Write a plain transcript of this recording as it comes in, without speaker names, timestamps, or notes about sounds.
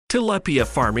Tilapia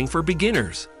farming for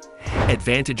beginners.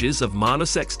 Advantages of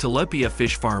monosex tilapia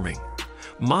fish farming.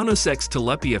 Monosex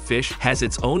tilapia fish has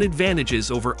its own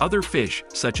advantages over other fish,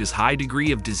 such as high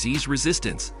degree of disease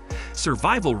resistance,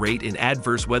 survival rate in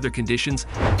adverse weather conditions,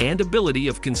 and ability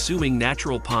of consuming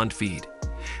natural pond feed.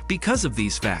 Because of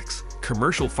these facts,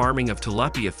 commercial farming of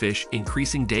tilapia fish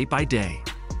increasing day by day.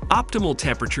 Optimal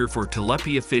temperature for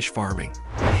tilapia fish farming.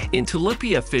 In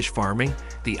tilapia fish farming,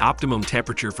 the optimum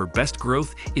temperature for best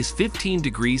growth is 15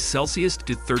 degrees Celsius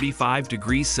to 35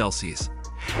 degrees Celsius.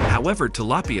 However,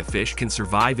 tilapia fish can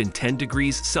survive in 10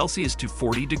 degrees Celsius to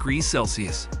 40 degrees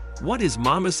Celsius. What is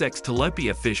monosex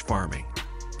tilapia fish farming?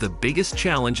 The biggest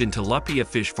challenge in tilapia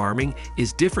fish farming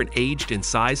is different aged and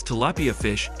sized tilapia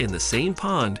fish in the same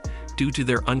pond due to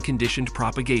their unconditioned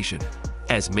propagation.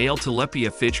 As male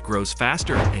tilapia fish grows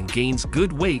faster and gains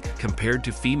good weight compared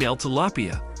to female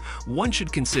tilapia, one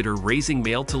should consider raising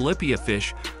male tilapia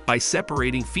fish by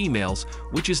separating females,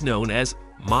 which is known as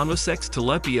monosex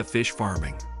tilapia fish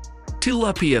farming.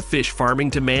 Tilapia fish farming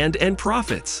demand and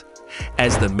profits.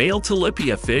 As the male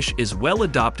tilapia fish is well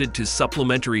adapted to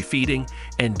supplementary feeding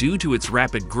and due to its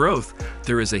rapid growth,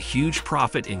 there is a huge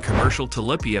profit in commercial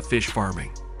tilapia fish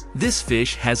farming. This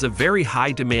fish has a very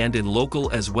high demand in local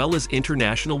as well as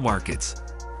international markets.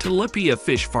 Tilapia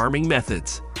fish farming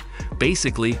methods.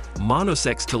 Basically,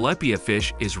 monosex tilapia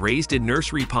fish is raised in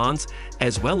nursery ponds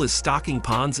as well as stocking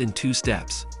ponds in 2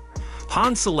 steps.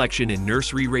 Pond selection in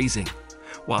nursery raising.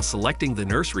 While selecting the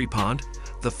nursery pond,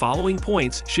 the following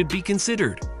points should be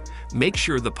considered. Make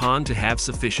sure the pond to have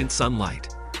sufficient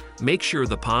sunlight. Make sure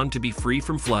the pond to be free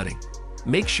from flooding.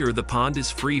 Make sure the pond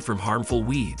is free from harmful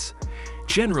weeds.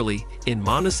 Generally, in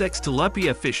monosex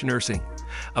tilapia fish nursing,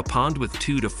 a pond with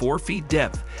 2 to 4 feet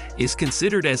depth is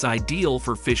considered as ideal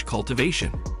for fish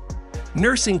cultivation.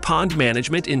 Nursing pond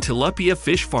management in tilapia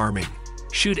fish farming.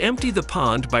 Should empty the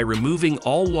pond by removing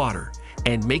all water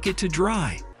and make it to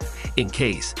dry. In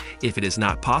case, if it is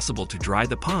not possible to dry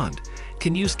the pond,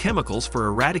 can use chemicals for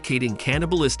eradicating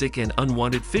cannibalistic and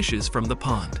unwanted fishes from the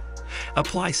pond.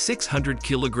 Apply 600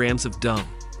 kilograms of dung,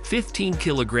 15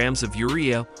 kilograms of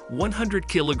urea, 100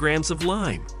 kilograms of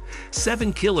lime,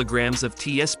 7 kilograms of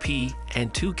TSP,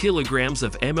 and 2 kilograms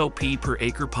of MOP per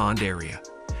acre pond area.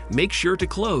 Make sure to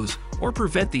close or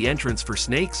prevent the entrance for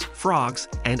snakes, frogs,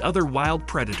 and other wild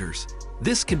predators.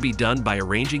 This can be done by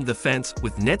arranging the fence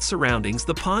with net surroundings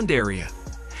the pond area.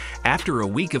 After a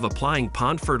week of applying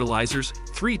pond fertilizers,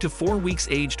 3 to 4 weeks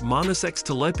aged monosex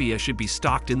tilapia should be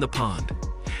stocked in the pond.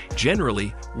 Generally,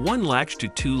 1 lakh to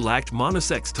 2 lakh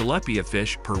monosex tilapia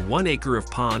fish per 1 acre of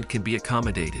pond can be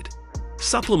accommodated.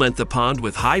 Supplement the pond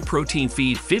with high-protein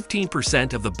feed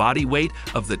 15% of the body weight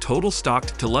of the total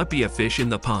stocked tilapia fish in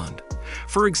the pond.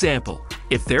 For example,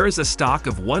 if there is a stock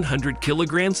of 100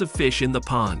 kilograms of fish in the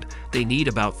pond, they need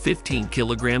about 15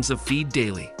 kilograms of feed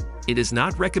daily. It is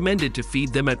not recommended to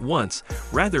feed them at once,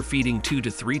 rather feeding 2 to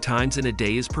 3 times in a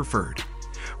day is preferred.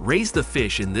 Raise the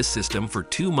fish in this system for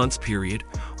 2 months period,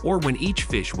 or when each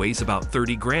fish weighs about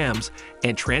 30 grams,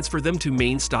 and transfer them to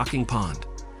main stocking pond.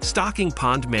 Stocking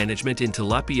pond management in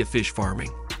tilapia fish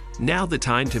farming. Now the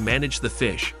time to manage the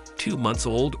fish, 2 months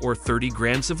old or 30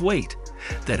 grams of weight,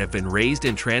 that have been raised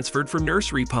and transferred from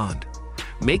nursery pond.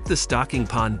 Make the stocking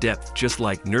pond depth just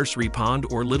like nursery pond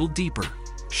or little deeper.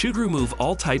 Should remove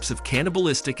all types of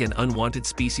cannibalistic and unwanted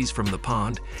species from the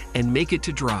pond and make it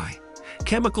to dry.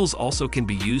 Chemicals also can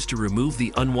be used to remove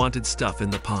the unwanted stuff in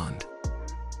the pond.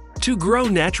 To grow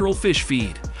natural fish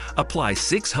feed, apply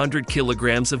 600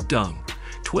 kilograms of dung,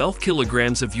 12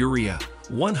 kilograms of urea,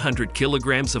 100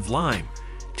 kilograms of lime,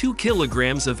 2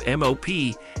 kilograms of MOP,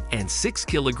 and 6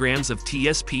 kilograms of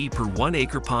TSP per 1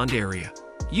 acre pond area.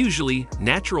 Usually,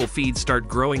 natural feeds start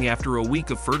growing after a week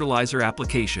of fertilizer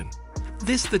application.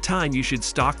 This the time you should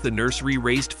stock the nursery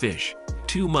raised fish,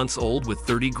 2 months old with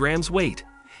 30 grams weight,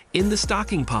 in the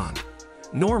stocking pond.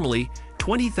 Normally,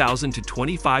 20,000 to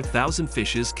 25,000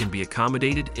 fishes can be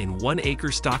accommodated in 1 acre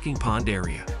stocking pond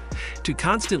area. To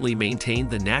constantly maintain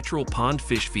the natural pond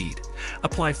fish feed,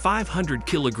 apply 500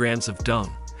 kilograms of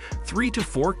dung, 3 to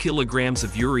 4 kilograms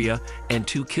of urea, and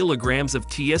 2 kilograms of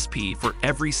TSP for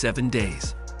every 7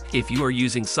 days. If you are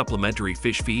using supplementary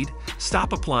fish feed,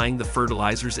 stop applying the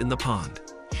fertilizers in the pond.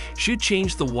 Should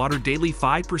change the water daily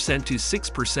 5% to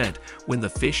 6% when the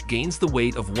fish gains the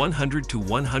weight of 100 to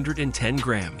 110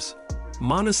 grams.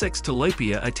 Monosex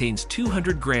tilapia attains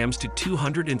 200 grams to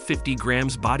 250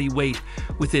 grams body weight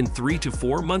within 3 to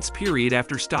 4 months period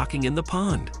after stocking in the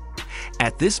pond.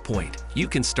 At this point, you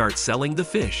can start selling the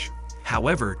fish.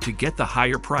 However, to get the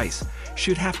higher price,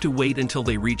 should have to wait until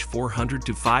they reach 400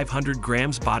 to 500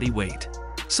 grams body weight.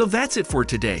 So that's it for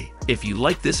today. If you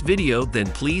like this video, then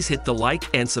please hit the like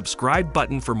and subscribe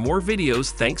button for more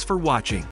videos. Thanks for watching.